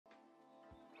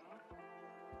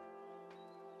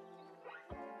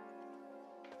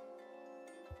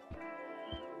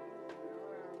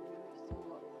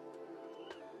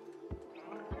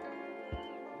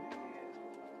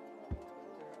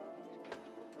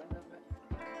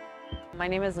My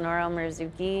name is Nora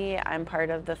Merzuki. I'm part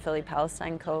of the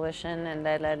Philly-Palestine Coalition and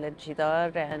El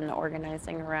Elegidor, and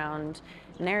organizing around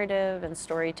narrative and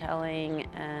storytelling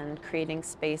and creating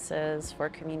spaces for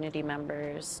community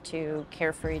members to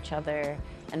care for each other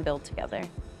and build together.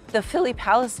 The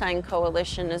Philly-Palestine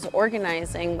Coalition is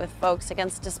organizing with folks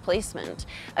against displacement,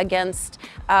 against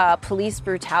police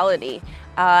brutality,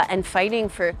 and fighting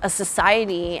for a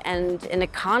society and an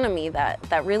economy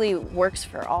that really works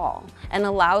for all and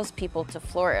allows people to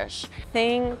flourish. I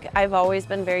think I've always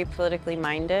been very politically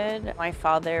minded. My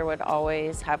father would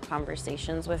always have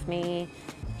conversations with me.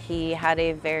 He had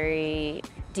a very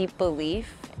deep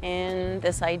belief in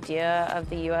this idea of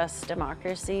the US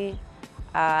democracy.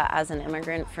 As an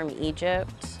immigrant from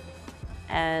Egypt.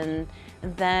 And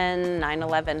then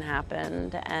 9/11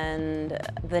 happened, and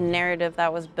the narrative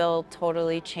that was built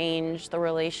totally changed the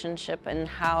relationship and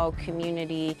how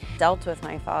community dealt with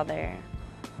my father.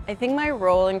 I think my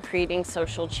role in creating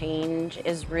social change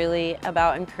is really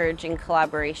about encouraging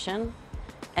collaboration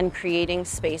and creating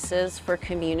spaces for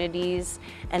communities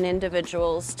and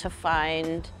individuals to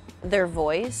find their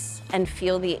voice and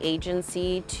feel the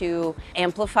agency to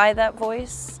amplify that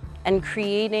voice, and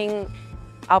creating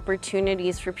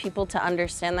opportunities for people to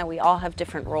understand that we all have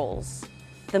different roles.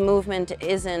 The movement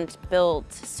isn't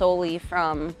built solely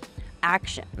from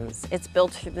actions. It's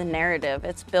built through the narrative.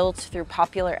 It's built through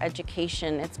popular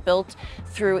education. It's built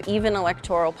through even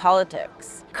electoral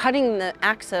politics. Cutting the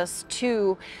access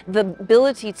to the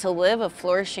ability to live a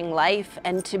flourishing life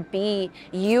and to be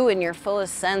you in your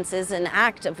fullest sense is an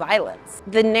act of violence.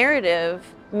 The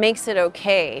narrative makes it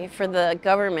okay for the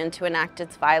government to enact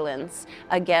its violence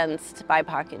against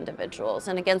BIPOC individuals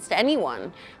and against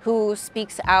anyone who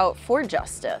speaks out for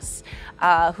justice,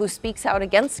 who speaks out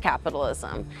against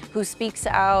capitalism, who speaks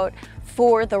out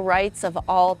for the rights of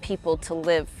all people to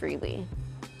live freely.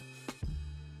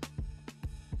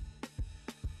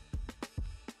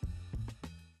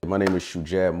 My name is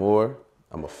Shujab Moore.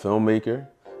 I'm a filmmaker,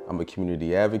 I'm a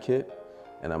community advocate,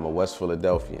 and I'm a West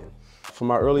Philadelphian. From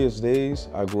my earliest days,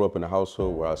 I grew up in a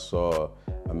household where I saw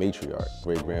a matriarch,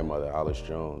 great-grandmother, Alice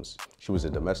Jones. She was a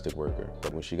domestic worker,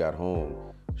 but when she got home,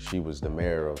 she was the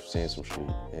mayor of Sansom Street,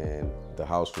 and the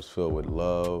house was filled with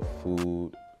love,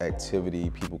 food, activity,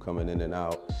 people coming in and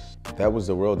out. That was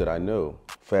the world that I knew.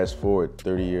 Fast forward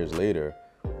 30 years later,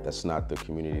 that's not the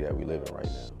community that we live in right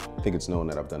now. I think it's known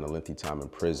that I've done a lengthy time in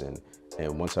prison,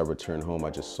 and once I returned home, I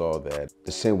just saw that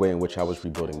the same way in which I was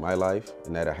rebuilding my life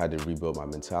and that I had to rebuild my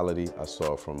mentality, I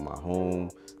saw from my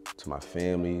home to my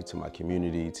family, to my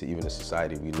community, to even the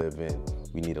society we live in,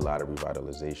 we need a lot of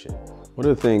revitalization. One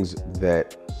of the things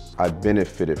that I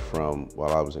benefited from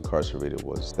while I was incarcerated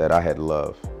was that I had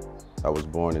love. I was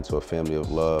born into a family of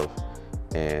love,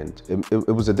 and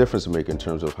it was a difference maker in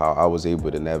terms of how I was able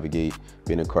to navigate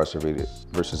being incarcerated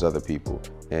versus other people.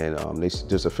 And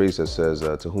there's a phrase that says,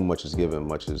 to whom much is given,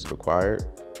 much is required.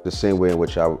 The same way in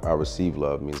which I receive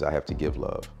love means I have to give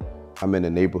love. I'm in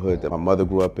a neighborhood that my mother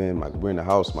grew up in. We're in a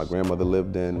house my grandmother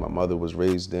lived in, my mother was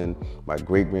raised in, my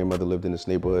great-grandmother lived in this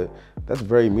neighborhood. That's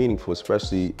very meaningful,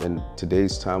 especially in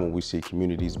today's time when we see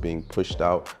communities being pushed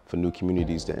out for new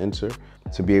communities to enter.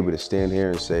 To be able to stand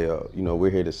here and say, you know, we're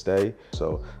here to stay.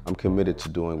 So I'm committed to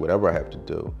doing whatever I have to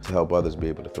do to help others be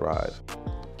able to thrive.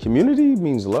 Community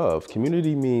means love.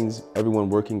 Community means everyone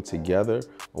working together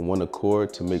on one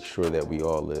accord to make sure that we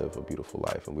all live a beautiful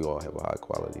life and we all have a high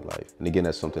quality life. And again,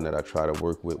 that's something that I try to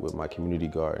work with my community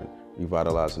garden,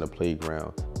 revitalizing the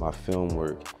playground, my film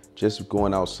work, just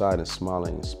going outside and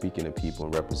smiling and speaking to people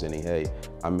and representing, hey,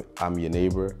 I'm your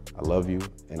neighbor, I love you,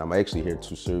 and I'm actually here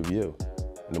to serve you.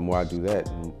 And the more I do that,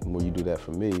 and the more you do that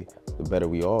for me, the better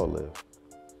we all live.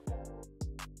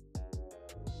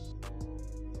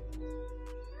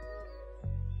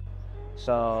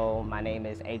 So my name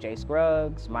is AJ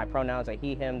Scruggs. My pronouns are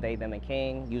he, him, they, them, and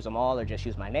king. Use them all or just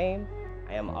use my name.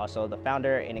 I am also the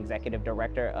founder and executive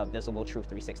director of Visible Truth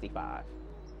 365.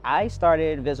 I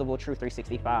started Visible Truth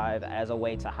 365 as a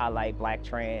way to highlight Black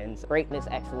trans greatness,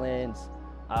 excellence,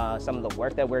 some of the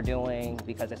work that we're doing,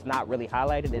 because it's not really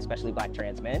highlighted, especially Black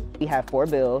trans men. We have 4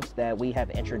 bills that we have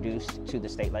introduced to the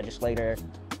state legislature.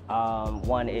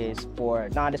 One is for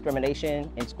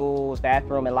non-discrimination in schools,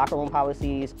 bathroom and locker room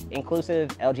policies, inclusive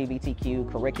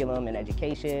LGBTQ curriculum and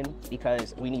education,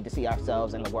 because we need to see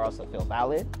ourselves in the world to feel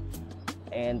valid.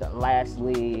 And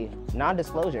lastly,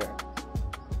 non-disclosure.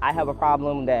 I have a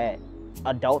problem that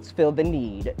adults feel the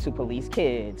need to police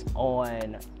kids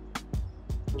on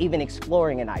even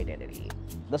exploring an identity.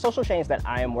 The social change that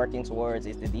I am working towards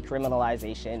is the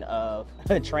decriminalization of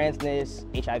transness,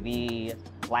 HIV,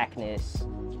 blackness.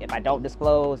 If I don't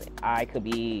disclose, I could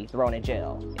be thrown in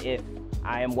jail. If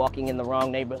I am walking in the wrong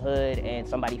neighborhood and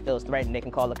somebody feels threatened, they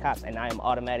can call the cops, and I am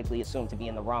automatically assumed to be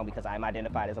in the wrong because I am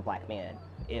identified as a black man.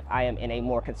 If I am in a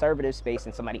more conservative space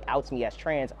and somebody outs me as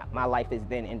trans, my life is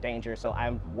then in danger. So I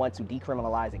want to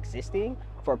decriminalize existing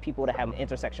for people to have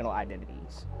intersectional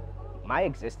identities. My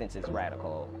existence is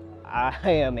radical. I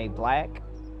am a black,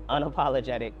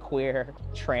 unapologetic, queer,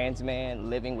 trans man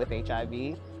living with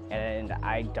HIV, and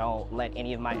I don't let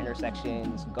any of my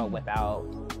intersections go without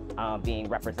being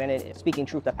represented. Speaking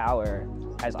truth to power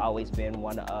has always been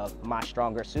one of my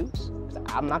stronger suits.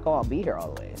 I'm not gonna be here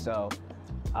all the way. So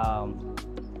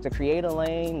to create a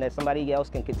lane that somebody else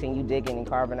can continue digging and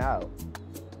carving out,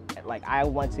 like, I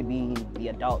want to be the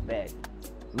adult that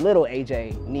little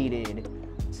AJ needed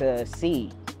to see,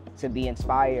 to be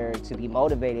inspired, to be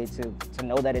motivated, to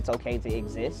know that it's okay to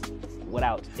exist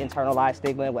without internalized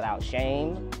stigma, without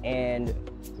shame, and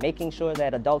making sure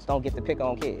that adults don't get to pick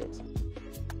on kids.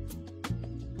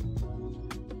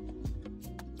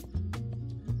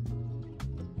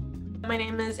 My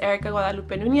name is Erica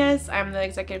Guadalupe Nunez. I'm the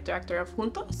executive director of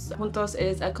Juntos. Juntos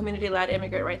is a community-led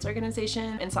immigrant rights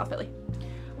organization in South Philly.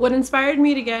 What inspired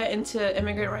me to get into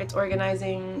immigrant rights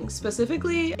organizing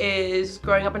specifically is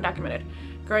growing up undocumented.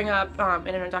 Growing up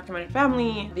in an undocumented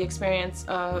family, the experience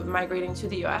of migrating to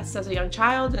the US as a young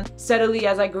child, and steadily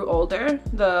as I grew older,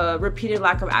 the repeated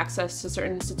lack of access to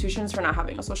certain institutions for not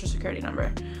having a social security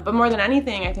number. But more than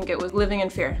anything, I think it was living in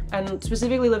fear, and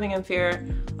specifically living in fear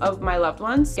of my loved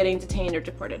ones getting detained or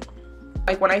deported.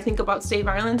 Like, when I think about state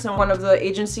violence and one of the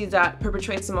agencies that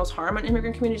perpetrates the most harm on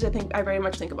immigrant communities, I very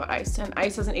much think about ICE. And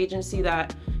ICE is an agency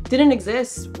that didn't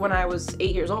exist when I was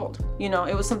 8 years old. You know,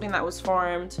 it was something that was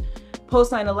formed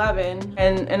post 9/11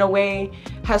 and in a way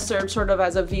has served sort of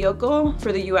as a vehicle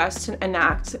for the US to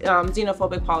enact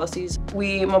xenophobic policies.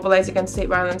 We mobilize against state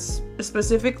violence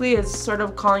specifically as sort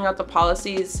of calling out the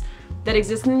policies that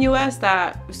exist in the US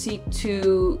that seek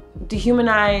to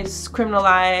dehumanize,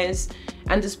 criminalize,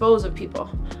 and dispose of people.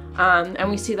 And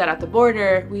we see that at the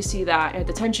border, we see that at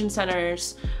detention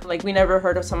centers. Like, we never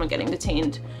heard of someone getting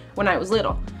detained when I was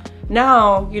little.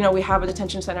 Now, you know, we have a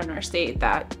detention center in our state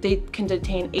that they can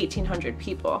detain 1,800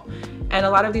 people. And a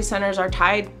lot of these centers are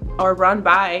tied or run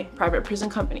by private prison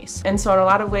companies. And so in a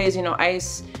lot of ways, you know,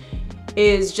 ICE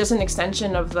is just an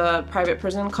extension of the private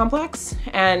prison complex.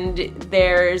 And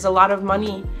there's a lot of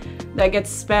money that gets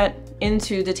spent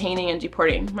into detaining and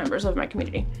deporting members of my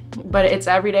community. But it's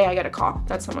every day I get a call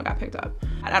that someone got picked up.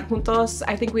 At Juntos,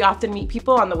 I think we often meet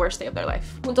people on the worst day of their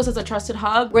life. Juntos is a trusted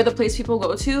hub. We're the place people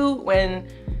go to when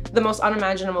the most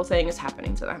unimaginable thing is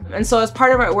happening to them. And so as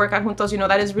part of our work at Juntos, you know,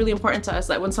 that is really important to us,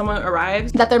 that when someone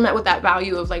arrives, that they're met with that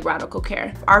value of like radical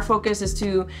care. Our focus is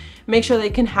to make sure they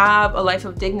can have a life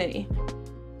of dignity.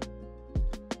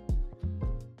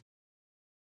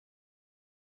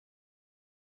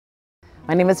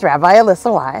 My name is Rabbi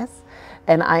Alyssa Wise,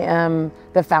 and I am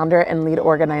the founder and lead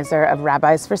organizer of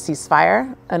Rabbis for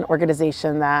Ceasefire, an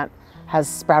organization that has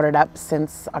sprouted up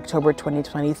since October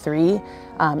 2023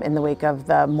 in the wake of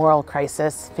the moral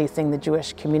crisis facing the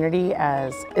Jewish community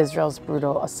as Israel's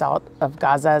brutal assault of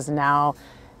Gaza is now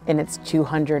in its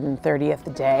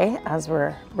 230th day as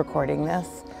we're recording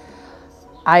this.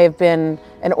 I have been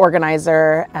an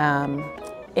organizer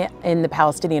in the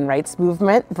Palestinian rights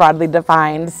movement, broadly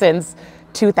defined, since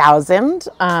 2000,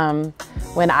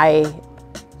 when I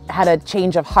had a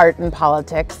change of heart in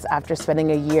politics after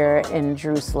spending a year in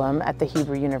Jerusalem at the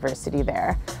Hebrew University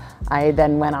there. I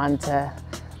then went on to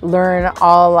learn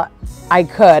all I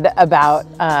could about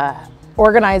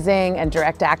organizing and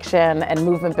direct action and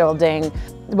movement building.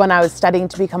 When I was studying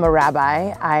to become a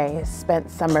rabbi, I spent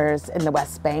summers in the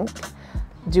West Bank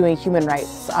doing human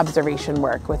rights observation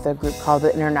work with a group called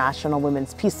the International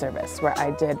Women's Peace Service, where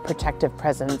I did protective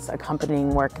presence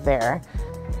accompanying work there.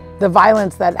 The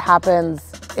violence that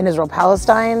happens in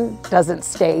Israel-Palestine doesn't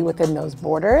stay within those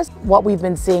borders. What we've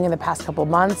been seeing in the past couple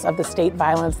months of the state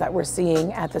violence that we're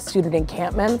seeing at the student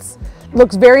encampments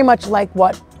looks very much like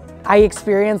what I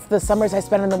experienced the summers I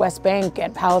spent in the West Bank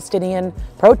at Palestinian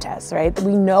protests, right?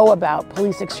 We know about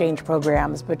police exchange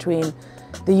programs between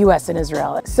the US and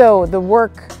Israel. So the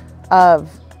work of,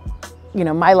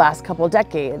 my last couple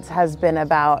decades has been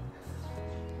about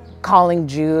calling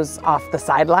Jews off the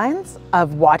sidelines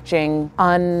of watching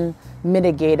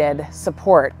unmitigated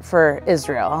support for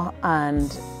Israel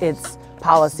and its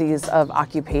policies of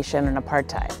occupation and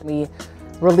apartheid. We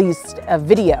released a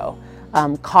video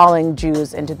calling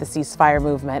Jews into the ceasefire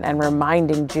movement and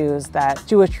reminding Jews that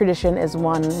Jewish tradition is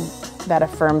one that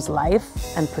affirms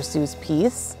life and pursues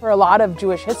peace. For a lot of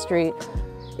Jewish history,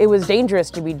 it was dangerous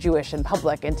to be Jewish in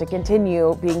public and to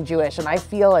continue being Jewish. And I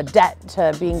feel a debt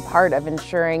to being part of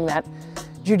ensuring that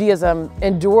Judaism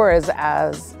endures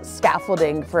as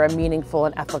scaffolding for a meaningful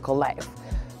and ethical life.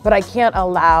 But I can't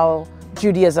allow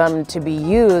Judaism to be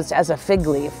used as a fig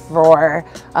leaf for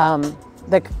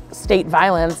the state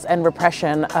violence and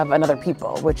repression of another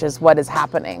people, which is what is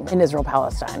happening in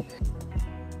Israel-Palestine.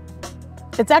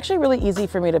 It's actually really easy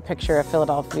for me to picture a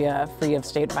Philadelphia free of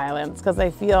state violence because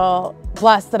I feel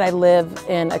blessed that I live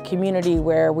in a community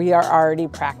where we are already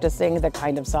practicing the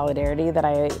kind of solidarity that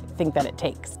I think that it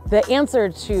takes. The answer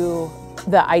to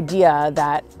the idea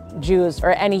that Jews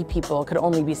or any people could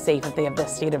only be safe if they have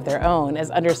this state of their own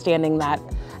is understanding that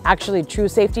actually true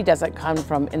safety doesn't come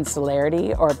from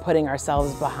insularity or putting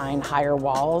ourselves behind higher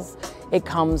walls. It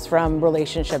comes from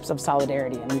relationships of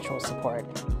solidarity and mutual support.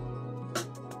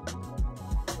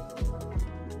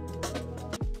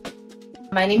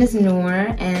 My name is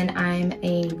Noor, and I'm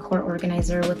a core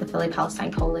organizer with the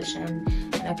Philly-Palestine Coalition,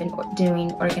 and I've been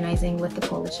doing organizing with the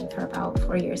coalition for about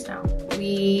 4 years now.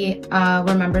 We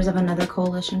were members of another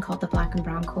coalition called the Black and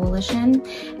Brown Coalition,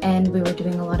 and we were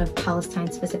doing a lot of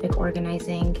Palestine-specific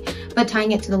organizing, but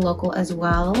tying it to the local as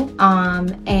well.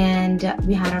 And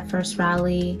we had our first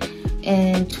rally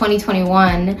in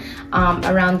 2021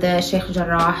 around the Sheikh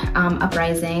Jarrah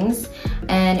uprisings.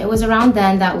 And it was around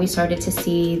then that we started to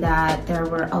see that there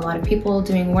were a lot of people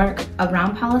doing work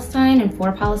around Palestine and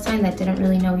for Palestine that didn't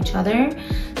really know each other.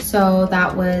 So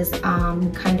that was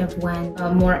kind of when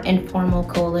a more informal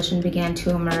coalition began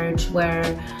to emerge, where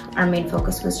our main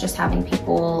focus was just having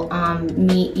people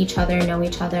meet each other, know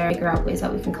each other, figure out ways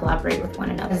that we can collaborate with one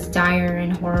another. As dire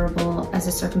and horrible as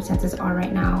the circumstances are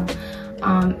right now,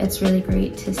 it's really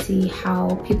great to see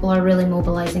how people are really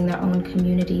mobilizing their own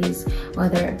communities,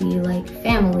 whether it be like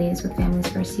families with Families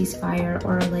for a Ceasefire,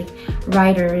 or like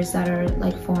riders that are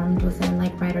like formed within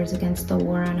like Riders Against the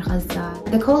War on Gaza.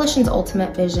 The coalition's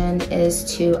ultimate vision is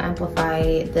to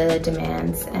amplify the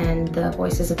demands and the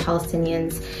voices of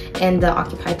Palestinians in the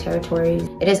occupied territories.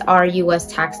 It is our US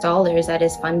tax dollars that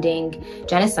is funding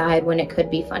genocide when it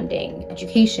could be funding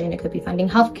education, it could be funding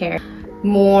healthcare,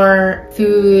 more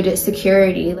food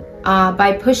security.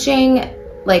 By pushing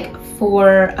like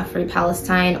for a free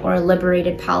Palestine or a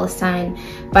liberated Palestine,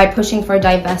 by pushing for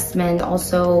divestment,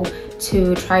 also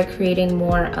to try creating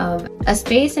more of a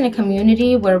space and a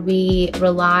community where we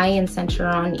rely and center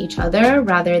on each other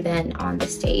rather than on the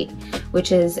state,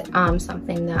 which is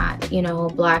something that, you know,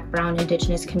 Black, Brown,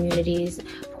 Indigenous communities,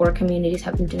 poor communities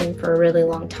have been doing for a really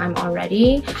long time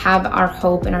already. Have our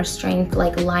hope and our strength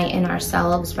like lie in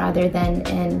ourselves rather than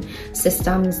in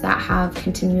systems that have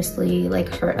continuously like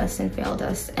hurt us and failed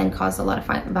us and caused a lot of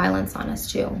violence on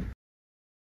us too.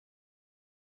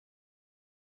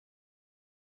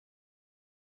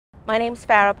 My name's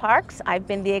Farah Parks. I've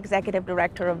been the Executive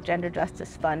Director of Gender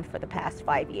Justice Fund for the past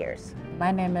 5 years.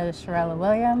 My name is Sharella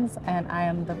Williams, and I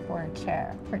am the Board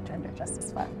Chair for Gender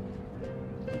Justice Fund.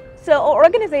 So our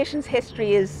organization's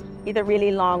history is either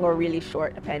really long or really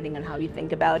short, depending on how you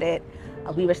think about it.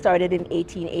 We were started in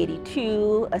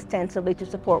 1882, ostensibly to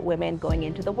support women going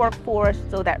into the workforce.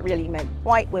 So that really meant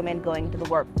white women going into the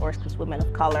workforce, because women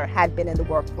of color had been in the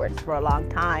workforce for a long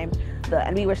time.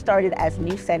 And we were started as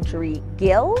New Century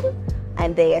Guild,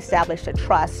 and they established a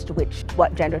trust, which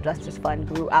what Gender Justice Fund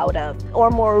grew out of. Our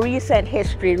more recent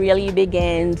history really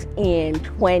begins in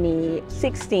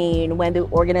 2016, when the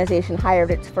organization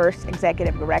hired its first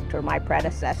executive director, my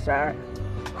predecessor,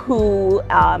 who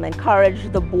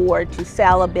encouraged the board to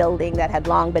sell a building that had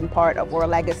long been part of our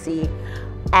legacy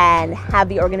and have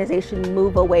the organization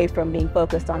move away from being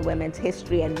focused on women's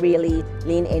history and really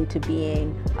lean into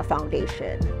being a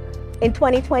foundation. In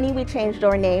 2020, we changed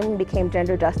our name and became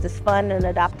Gender Justice Fund and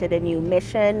adopted a new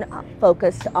mission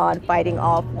focused on fighting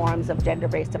all forms of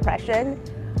gender-based oppression.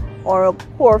 Our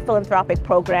core philanthropic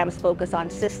programs focus on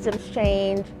systems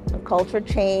change, culture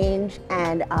change,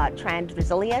 and trans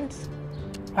resilience.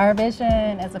 Our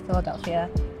vision is a Philadelphia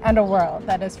and a world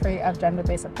that is free of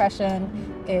gender-based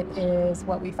oppression. It is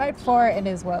what we fight for, it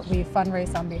is what we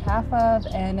fundraise on behalf of,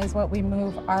 and is what we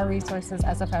move our resources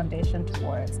as a foundation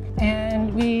towards.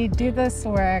 And we do this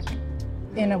work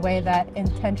in a way that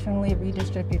intentionally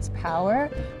redistributes power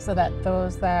so that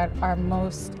those that are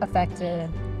most affected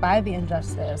by the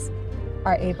injustice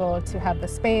are able to have the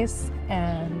space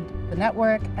and the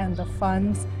network and the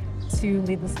funds to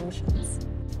lead the solutions.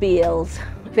 Feels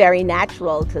very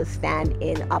natural to stand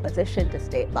in opposition to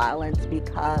state violence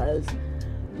because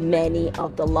many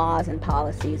of the laws and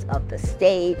policies of the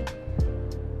state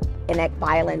enact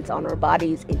violence on our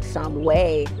bodies in some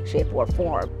way, shape, or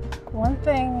form. One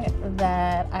thing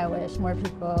that I wish more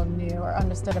people knew or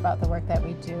understood about the work that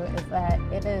we do is that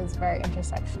it is very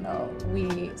intersectional.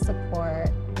 We support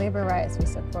labor rights, we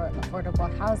support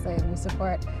affordable housing, we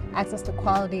support access to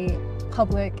quality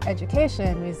public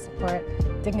education, we support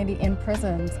dignity in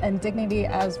prisons and dignity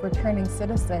as returning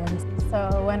citizens.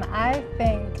 So when I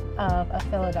think of a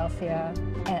Philadelphia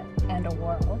and a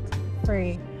world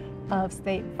free of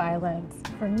state violence,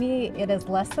 for me it is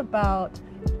less about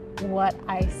what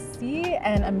I see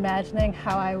and imagining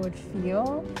how I would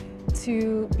feel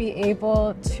to be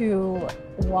able to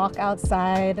walk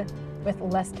outside with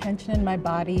less tension in my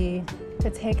body, to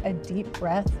take a deep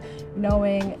breath,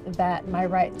 knowing that my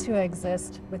right to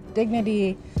exist with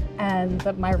dignity and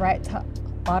that my right to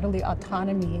bodily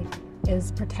autonomy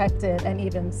is protected and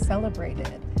even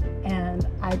celebrated. And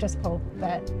I just hope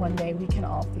that one day we can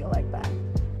all feel like that.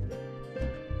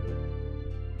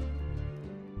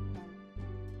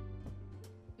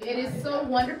 It is so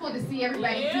wonderful to see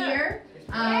everybody here.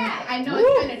 I know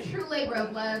it's been a true labor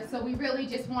of love, so we really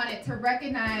just wanted to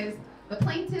recognize the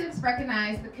plaintiffs,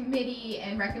 recognize the committee,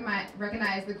 and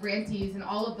recognize the grantees and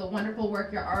all of the wonderful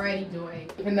work you're already doing.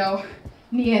 Even though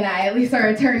Nia and I, at least our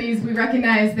attorneys, we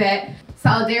recognize that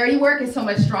solidarity work is so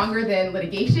much stronger than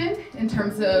litigation in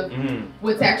terms of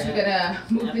what's actually gonna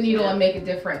move the needle and make a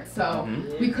difference. So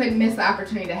we couldn't miss the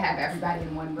opportunity to have everybody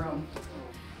in one room.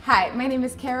 Hi, my name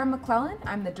is Kara McClellan.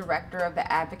 I'm the director of the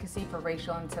Advocacy for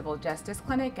Racial and Civil Justice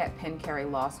Clinic at Penn-Carey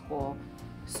Law School.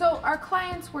 So our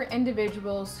clients were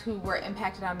individuals who were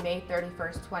impacted on May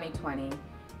 31st, 2020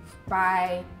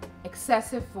 by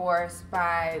excessive force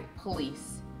by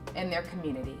police in their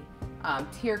community.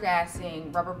 Tear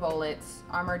gassing, rubber bullets,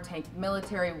 armored tank,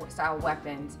 military-style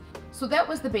weapons. So that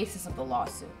was the basis of the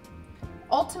lawsuit.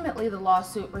 Ultimately, the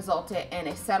lawsuit resulted in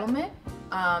a settlement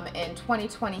in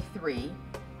 2023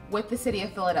 with the city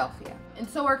of Philadelphia. And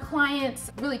so our clients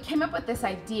really came up with this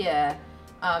idea,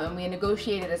 and we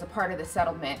negotiated as a part of the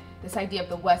settlement, this idea of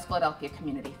the West Philadelphia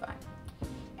Community Fund.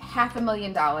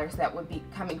 $500,000 that would be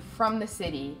coming from the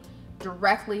city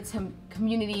directly to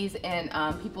communities and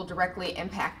people directly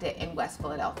impacted in West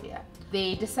Philadelphia.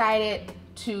 They decided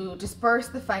to disperse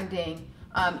the funding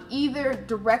either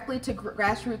directly to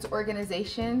grassroots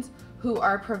organizations who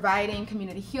are providing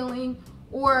community healing,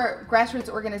 or grassroots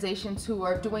organizations who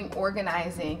are doing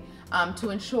organizing to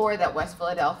ensure that West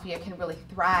Philadelphia can really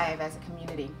thrive as a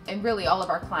community. And really all of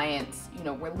our clients,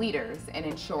 were leaders in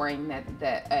ensuring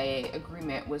that a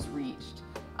agreement was reached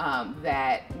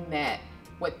that met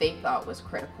what they thought was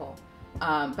critical.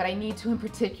 But I need to in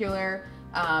particular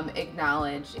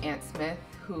acknowledge Aunt Smith,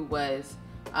 who was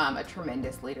a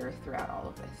tremendous leader throughout all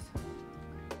of this.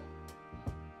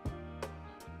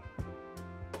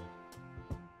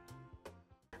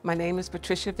 My name is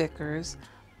Patricia Vickers,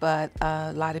 but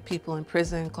a lot of people in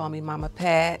prison call me Mama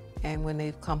Pat, and when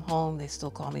they've come home, they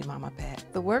still call me Mama Pat.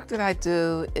 The work that I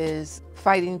do is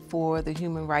fighting for the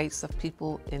human rights of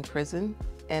people in prison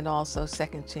and also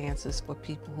second chances for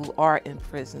people who are in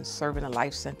prison serving a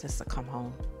life sentence to come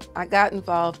home. I got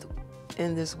involved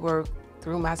in this work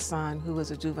through my son, who was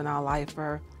a juvenile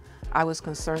lifer. I was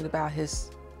concerned about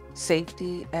his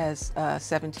safety as a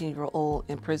 17-year-old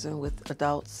in prison with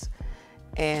adults.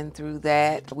 And through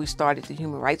that, we started the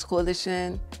Human Rights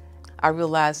Coalition. I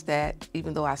realized that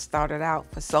even though I started out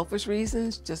for selfish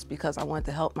reasons, just because I wanted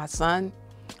to help my son,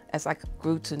 as I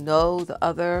grew to know the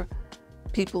other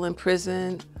people in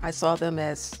prison, I saw them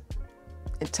as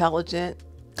intelligent,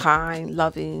 kind,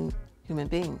 loving human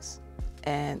beings.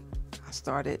 And I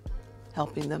started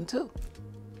helping them too.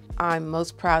 I'm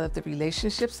most proud of the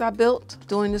relationships I built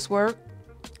doing this work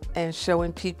and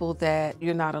showing people that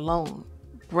you're not alone.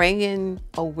 Bringing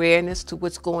awareness to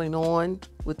what's going on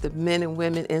with the men and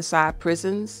women inside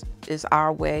prisons is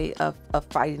our way of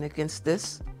fighting against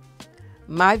this.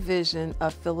 My vision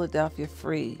of Philadelphia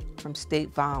free from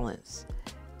state violence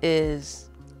is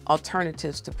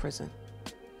alternatives to prison.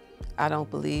 I don't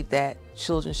believe that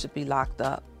children should be locked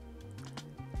up.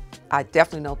 I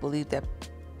definitely don't believe that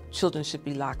children should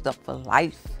be locked up for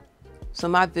life. So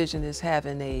my vision is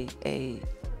having a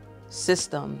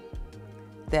system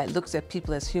that looks at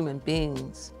people as human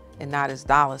beings and not as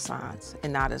dollar signs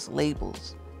and not as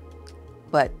labels,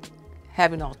 but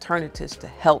having alternatives to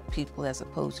help people as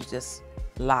opposed to just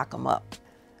lock them up.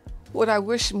 What I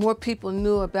wish more people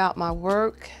knew about my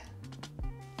work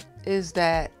is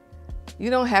that you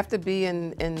don't have to be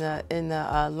in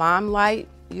the limelight.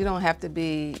 You don't have to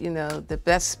be, the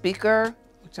best speaker,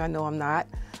 which I know I'm not.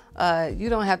 You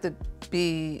don't have to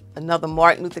be another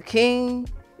Martin Luther King,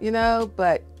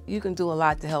 but you can do a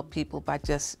lot to help people by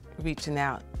just reaching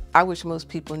out. I wish most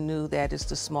people knew that it's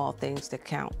the small things that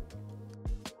count.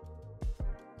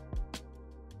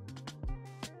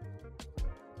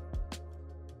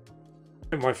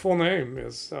 My full name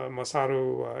is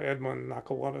Masaru Edmund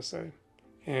Nakawadase,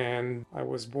 and I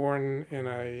was born in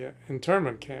a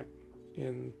internment camp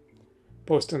in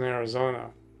Poston, Arizona,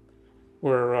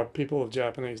 where people of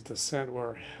Japanese descent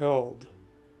were held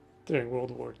during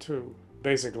World War II,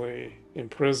 basically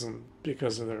imprisoned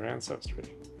because of their ancestry.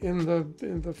 In the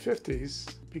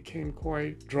 50s, became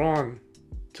quite drawn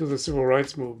to the civil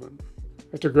rights movement.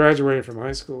 After graduating from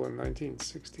high school in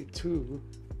 1962,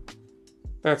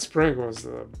 that spring was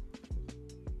the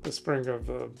spring of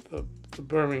the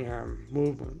Birmingham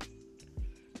movement,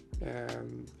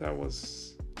 and that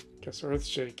was, I guess,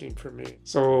 earth-shaking for me.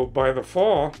 So by the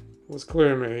fall, it was clear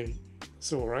to me the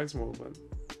civil rights movement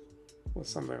was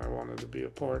something I wanted to be a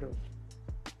part of.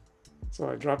 So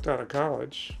I dropped out of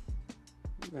college,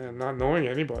 and not knowing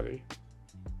anybody,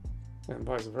 and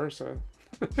vice versa,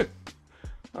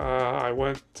 I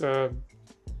went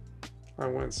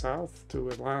south to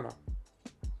Atlanta,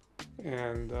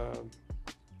 and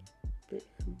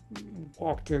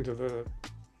walked into the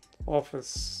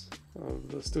office of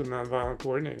the Student Nonviolent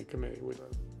Coordinating Committee with a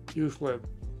youth-led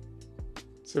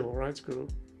civil rights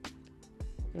group.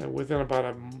 And within about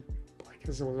I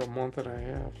guess it was a month and a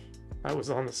half, I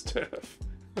was on the staff.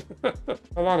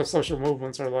 A lot of social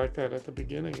movements are like that at the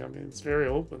beginning. I mean, it's very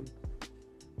open.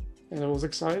 And it was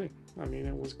exciting. I mean,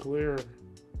 it was clear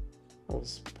I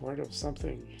was part of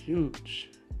something huge.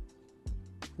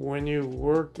 When you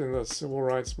worked in the civil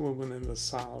rights movement in the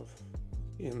South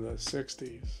in the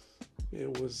 60s,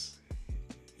 it was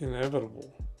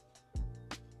inevitable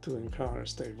to encounter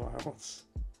state violence.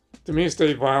 To me,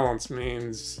 state violence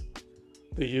means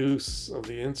the use of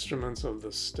the instruments of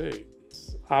the state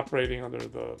operating under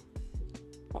the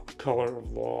color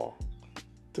of law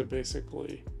to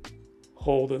basically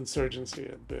hold insurgency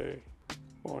at bay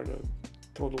or to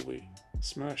totally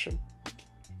smash it.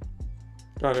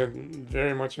 Got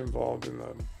very much involved in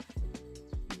the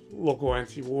local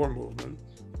anti-war movement.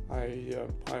 I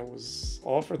was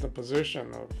offered the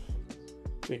position of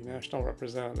being national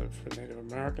representative for Native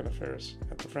American Affairs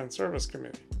at the Friends Service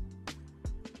Committee,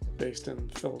 based in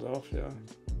Philadelphia,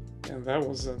 and that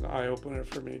was an eye-opener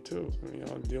for me too. You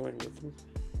know, dealing with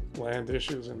land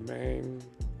issues in Maine,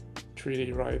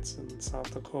 treaty rights in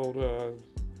South Dakota,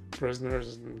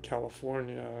 prisoners in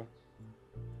California,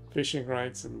 fishing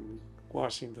rights in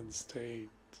Washington State,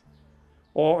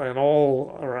 all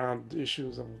around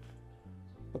issues of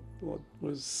what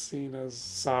was seen as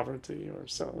sovereignty, or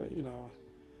so, you know,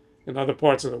 in other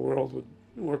parts of the world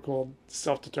were called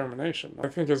self-determination. I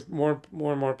think as more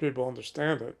and more people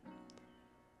understand it,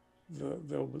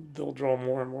 they'll draw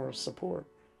more and more support.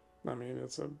 I mean,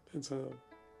 it's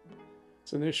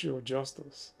an issue of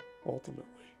justice ultimately,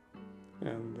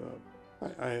 and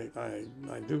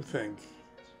I do think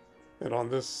that on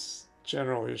this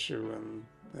general issue, and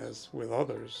as with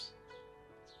others,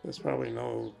 there's probably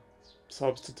no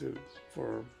substitute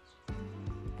for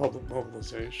public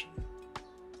mobilization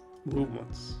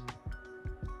movements.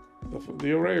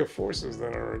 The array of forces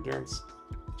that are against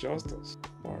justice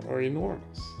are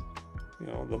enormous. You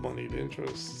know, the moneyed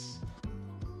interests,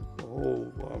 the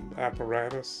whole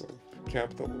apparatus of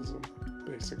capitalism,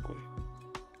 basically.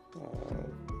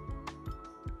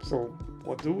 So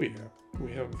what do we have?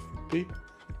 We have people.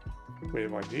 We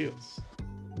have ideas.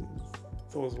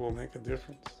 Those will make a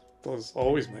difference. Those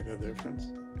always make a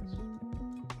difference.